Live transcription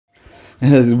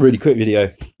It's a really quick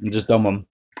video. I just done one.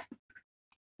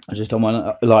 I just done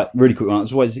one, like really quick one.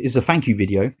 It's a thank you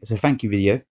video. It's a thank you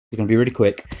video. It's gonna be really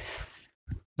quick.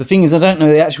 The thing is, I don't know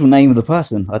the actual name of the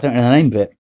person. I don't know the name of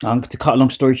it. To cut a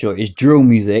long story short, it's drill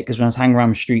music. Because when I was hanging around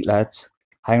with street lads,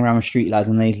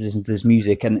 and they listen to this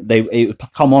music, and it would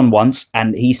come on once,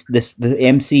 and the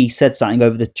MC said something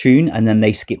over the tune, and then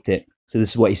they skipped it. So this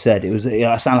is what he said. It was,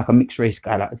 I sound like a mixed race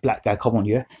guy, like a black guy. Come on,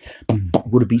 yeah.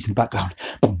 Would have beats in the background.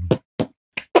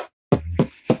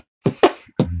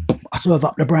 I serve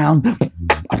up the brown.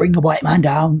 I bring the white man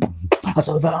down. I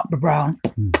serve up the brown.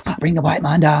 I bring the white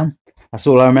man down. That's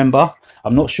all I remember.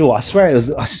 I'm not sure. I swear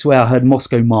I heard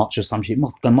Moscow March or some shit.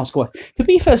 Moscow. To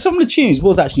be fair, some of the tunes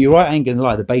was actually right. I ain't gonna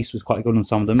lie. The bass was quite good on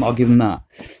some of them. I'll give them that.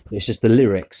 It's just the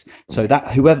lyrics. So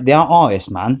that whoever the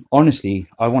artist, man, honestly,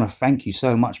 I want to thank you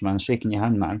so much, man. Shaking your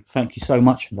hand, man. Thank you so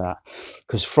much for that.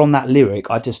 Because from that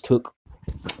lyric, I just took.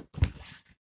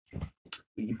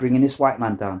 You're bringing this white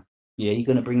man down. Yeah, you're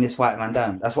gonna bring this white man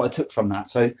down. That's what I took from that.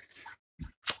 So.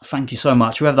 Thank you so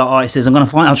much. Whoever that artist is,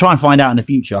 I'll try and find out in the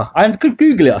future. I could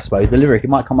Google it, I suppose, the lyric. It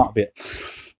might come up a bit.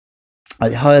 I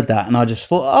heard that and I just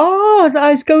thought, oh,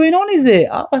 that is going on, is it?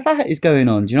 Oh, that is going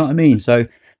on. Do you know what I mean? So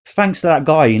thanks to that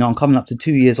guy, you know, I'm coming up to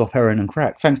 2 years off heroin and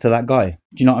crack. Thanks to that guy.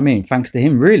 Do you know what I mean? Thanks to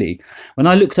him, really. When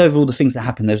I looked over all the things that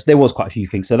happened, there was quite a few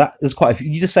things. So there's quite a few.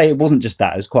 You just say it wasn't just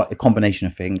that. It was quite a combination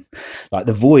of things. Like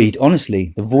the void,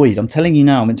 honestly, the void. I'm telling you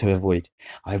now, I went to a void.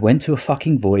 I went to a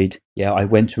fucking void. Yeah, I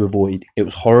went to a void. It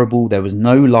was horrible. There was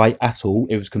no light at all.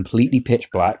 It was completely pitch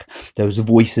black. There was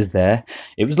voices there.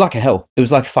 It was like a hell. It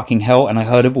was like fucking hell. And I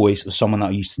heard a voice of someone that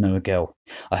I used to know, a girl.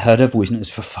 I heard her voice and it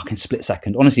was for a fucking split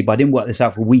second. Honestly, but I didn't work this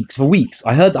out for weeks. For weeks.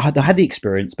 I had the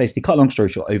experience. Basically, cut a long story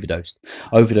short, overdosed.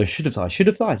 Should have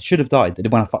died.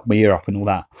 When I fucked my ear up and all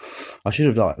that. I should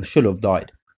have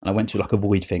died. And I went to like a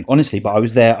void thing. Honestly, but I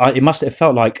was there. It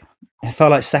felt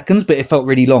like seconds, but it felt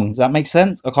really long. Does that make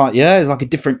sense? It's like a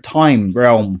different time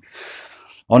realm.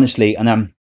 Honestly,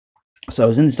 and so I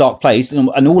was in this dark place,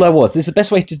 and all I was. This is the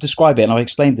best way to describe it, and I've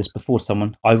explained this before to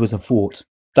someone. I was a fort.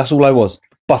 That's all I was.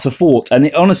 But a fort.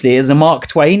 And honestly, there's a Mark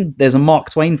Twain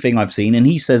thing I've seen, and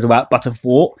he says about but a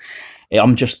fort.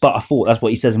 I'm just but a fort. That's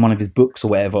what he says in one of his books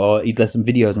or whatever. Or there's some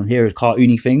videos on here,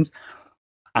 cartoony things.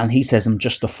 And he says I'm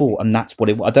just a fort, and that's what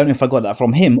I don't know if I got that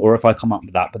from him or if I come up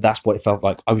with that, but that's what it felt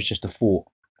like. I was just a fort.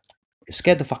 It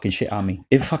scared the fucking shit out of me.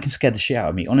 It fucking scared the shit out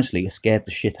of me. Honestly, it scared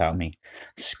the shit out of me.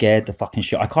 Scared the fucking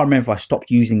shit. I can't remember if I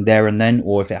stopped using there and then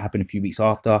or if it happened a few weeks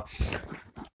after.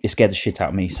 It scared the shit out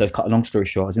of me. So cut a long story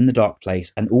short, I was in the dark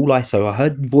place, and I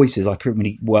heard voices I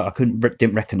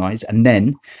didn't recognize, and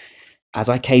then as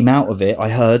I came out of it, I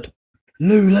heard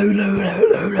Lou,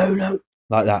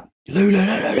 like that. Lou.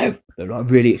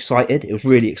 Like really excited. It was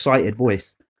really excited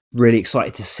voice. Really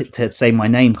excited to say my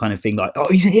name, kind of thing. Like, oh,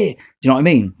 he's here. Do you know what I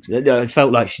mean? It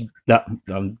felt like I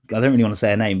don't really want to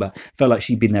say her name, but it felt like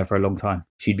she'd been there for a long time.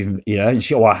 She'd been, you know,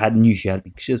 and I knew she had.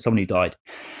 She was somebody who died.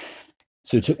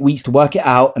 So it took weeks to work it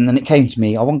out, and then it came to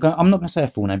me. I'm not going to say her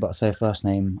full name, but I'll say her first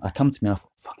name. I come to me, and I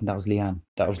thought, fucking, that was Leanne.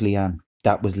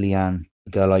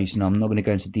 The girl I used to know. I'm not going to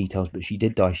go into details, but she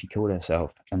did die. She killed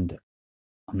herself, and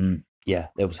yeah,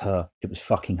 it was her. It was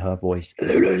fucking her voice.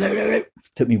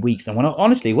 Took me weeks, and when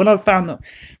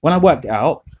I worked it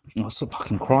out, I was so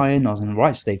fucking crying. I was in the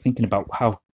right state, thinking about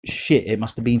how shit it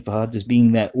must have been for her just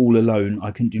being there all alone.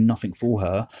 I couldn't do nothing for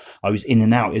her. I was in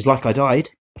and out. It was like I died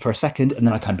for a second, and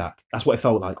then I came back. That's what it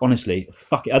felt like. Honestly,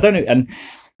 fuck it. I don't know. And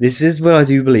this is what I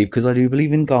do believe, because I do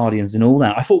believe in guardians and all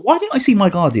that. I thought, why didn't I see my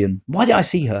guardian? Why didn't I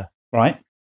see her? Right?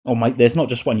 Oh my! There's not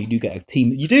just one. You do get a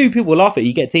team. You do. People laugh at you.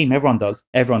 You get a team. Everyone does.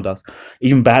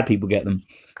 Even bad people get them.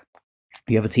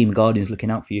 You have a team of guardians looking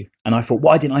out for you. And I thought,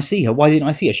 why didn't I see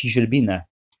her? She should have been there.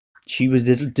 She was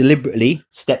deliberately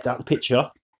stepped out the picture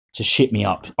to shit me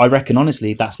up. I reckon,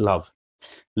 honestly, that's love.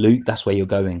 Luke, that's where you're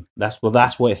going. That's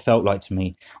what it felt like to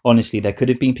me. Honestly, there could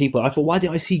have been people. I thought, why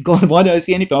did I see God? Why did I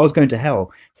see anything? I was going to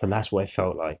hell. So that's what it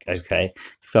felt like. Okay,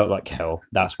 felt like hell.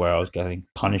 That's where I was going.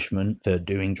 Punishment for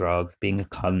doing drugs, being a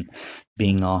cunt,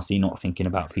 being nasty, not thinking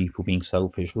about people, being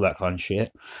selfish, all that kind of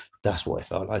shit. That's what it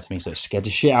felt like to me. So it scared the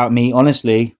shit out of me,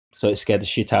 honestly. So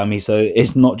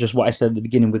it's not just what I said at the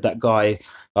beginning with that guy,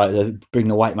 like bring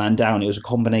the white man down. It was a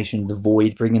combination of the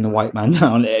void, bringing the white man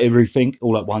down, everything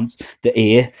all at once. The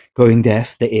ear, going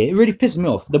deaf, it really pissed me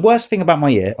off. The worst thing about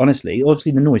my ear, honestly,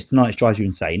 obviously the noise tonight drives you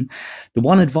insane. The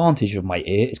one advantage of my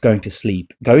ear is going to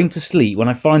sleep. When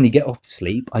I finally get off to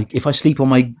sleep, if I sleep on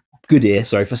my good ear,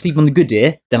 if I sleep on the good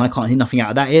ear, then I can't hear nothing out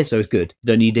of that ear, so it's good.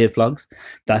 Don't need earplugs.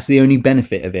 That's the only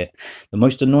benefit of it. The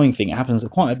most annoying thing, it happens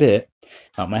quite a bit.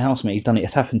 My housemate, he's done it.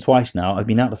 It's happened twice now. I've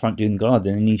been out the front doing the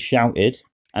garden, and he shouted.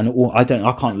 and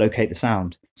I can't locate the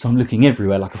sound, so I'm looking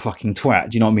everywhere like a fucking twat.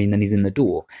 Do you know what I mean? Then he's in the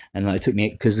door, and it took me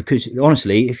because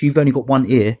honestly, if you've only got one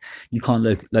ear, you can't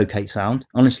locate sound.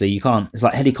 Honestly, you can't. It's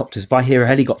like helicopters. If I hear a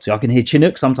helicopter, I can hear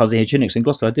Chinook. Sometimes I hear Chinooks in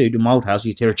Gloucester. I do. In my old house,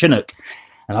 you hear a Chinook,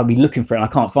 and I'll be looking for it and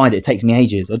I can't find it. It takes me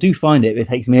ages. I do find it, but it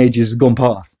takes me ages. It's gone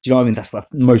past. Do you know what I mean? That's the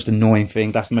most annoying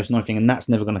thing. That's the most annoying thing, and that's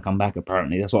never going to come back.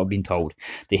 Apparently, that's what I've been told.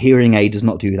 The hearing aid does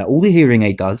not do that. All the hearing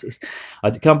aid does is,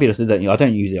 I can't be honest. I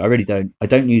don't use it. I really don't. I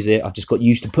don't use it. I've just got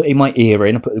used to putting my ear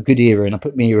in. I put a good ear in. I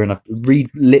put my ear in. I read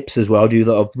lips as well. I do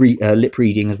a lot of lip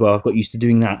reading as well. I've got used to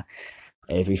doing that.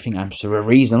 Everything happens for a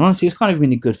reason. Honestly, it's kind of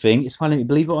been a good thing. It's kind of,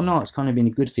 believe it or not, it's kind of been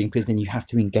a good thing because then you have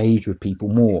to engage with people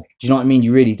more. Do you know what I mean?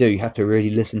 You really do. You have to really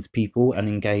listen to people and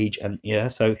engage. And yeah,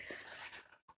 so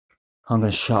I'm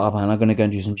going to shut up, man. I'm going to go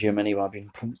and do some gym anyway. I've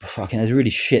been fucking, it was a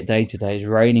really shit day today. It's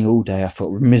raining all day. I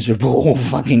felt miserable all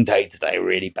fucking day today.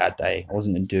 Really bad day. I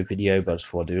wasn't going to do a video, but I just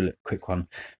thought I'd do a quick one.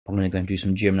 I'm going to go and do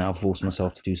some gym now. Force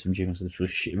myself to do some gym because it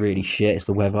feels really shit. It's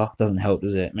the weather. It doesn't help,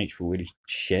 does it? It makes you feel really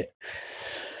shit.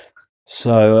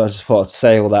 So I just thought I'd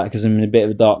say all that because I'm in a bit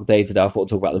of a dark day today. I thought I'd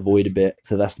talk about the void a bit.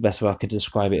 So that's the best way I could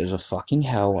describe it. It was a fucking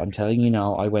hell. I'm telling you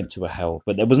now, I went to a hell.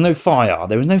 But there was no fire.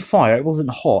 There was no fire. It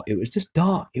wasn't hot. It was just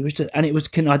dark. It was just, and it was,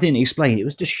 I didn't explain. It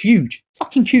was just huge.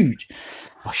 Fucking huge.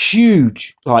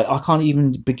 Huge. Like, I can't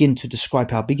even begin to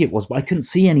describe how big it was. But I couldn't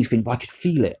see anything, but I could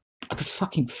feel it. I could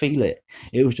fucking feel it.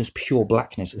 It was just pure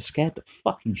blackness. It scared the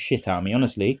fucking shit out of me,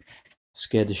 honestly. It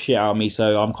scared the shit out of me.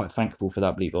 So I'm quite thankful for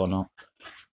that, believe it or not.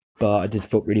 But I did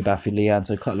feel really bad for Leanne,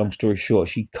 so cut a long story short,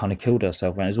 she kind of killed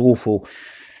herself, man. It was awful.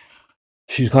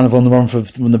 She was kind of on the run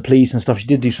from the police and stuff. She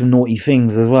did do some naughty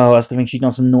things as well. That's the thing, she'd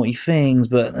done some naughty things.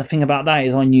 But the thing about that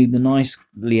is I knew the nice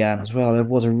Leanne as well. There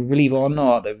was, believe it or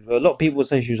not, a lot of people would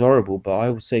say she was horrible, but I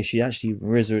would say she actually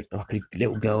was like a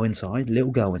little girl inside.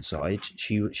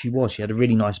 She was. She had a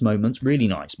really nice moments.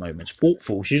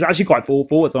 Thoughtful. She was actually quite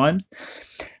thoughtful at times.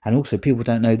 And also, people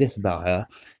don't know this about her.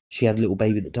 She had a little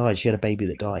baby that died. She had a baby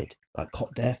that died. Like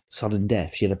hot death, sudden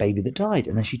death. She had a baby that died.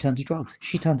 And then she turned to drugs. The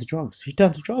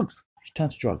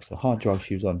hard drugs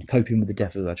she was on, coping with the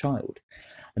death of her child.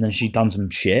 And then she'd done some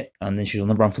shit. And then she was on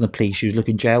the run from the police. She was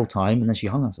looking jail time. And then she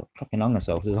fucking hung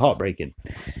herself. It was heartbreaking.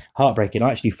 I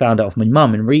actually found out off my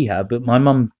mum in rehab. But my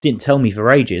mum didn't tell me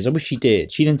for ages. I wish she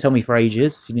did. She didn't tell me for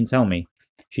ages. She didn't tell me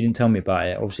about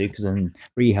it, obviously, because I'm in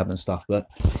rehab and stuff, but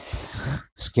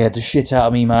scared the shit out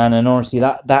of me, man. And honestly,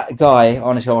 that guy,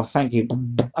 honestly, I want to thank you.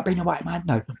 I've been a white man,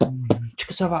 no.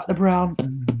 Check yourself out the brown.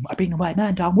 I've been a white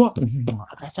man down, what?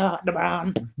 I've out the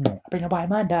brown. I've been a white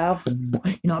man down.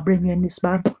 You're not bringing this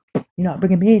man. You're not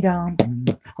bringing me down.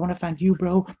 I want to thank you,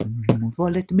 bro,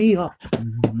 for lifting me up,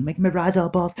 making me rise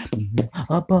above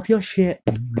your shit.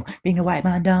 Being a white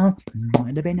man down,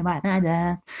 being a white man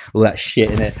down. All that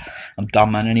shit in it. I'm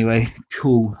done, man. Anyway,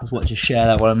 cool. I just wanted to share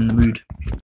that while I'm in the mood.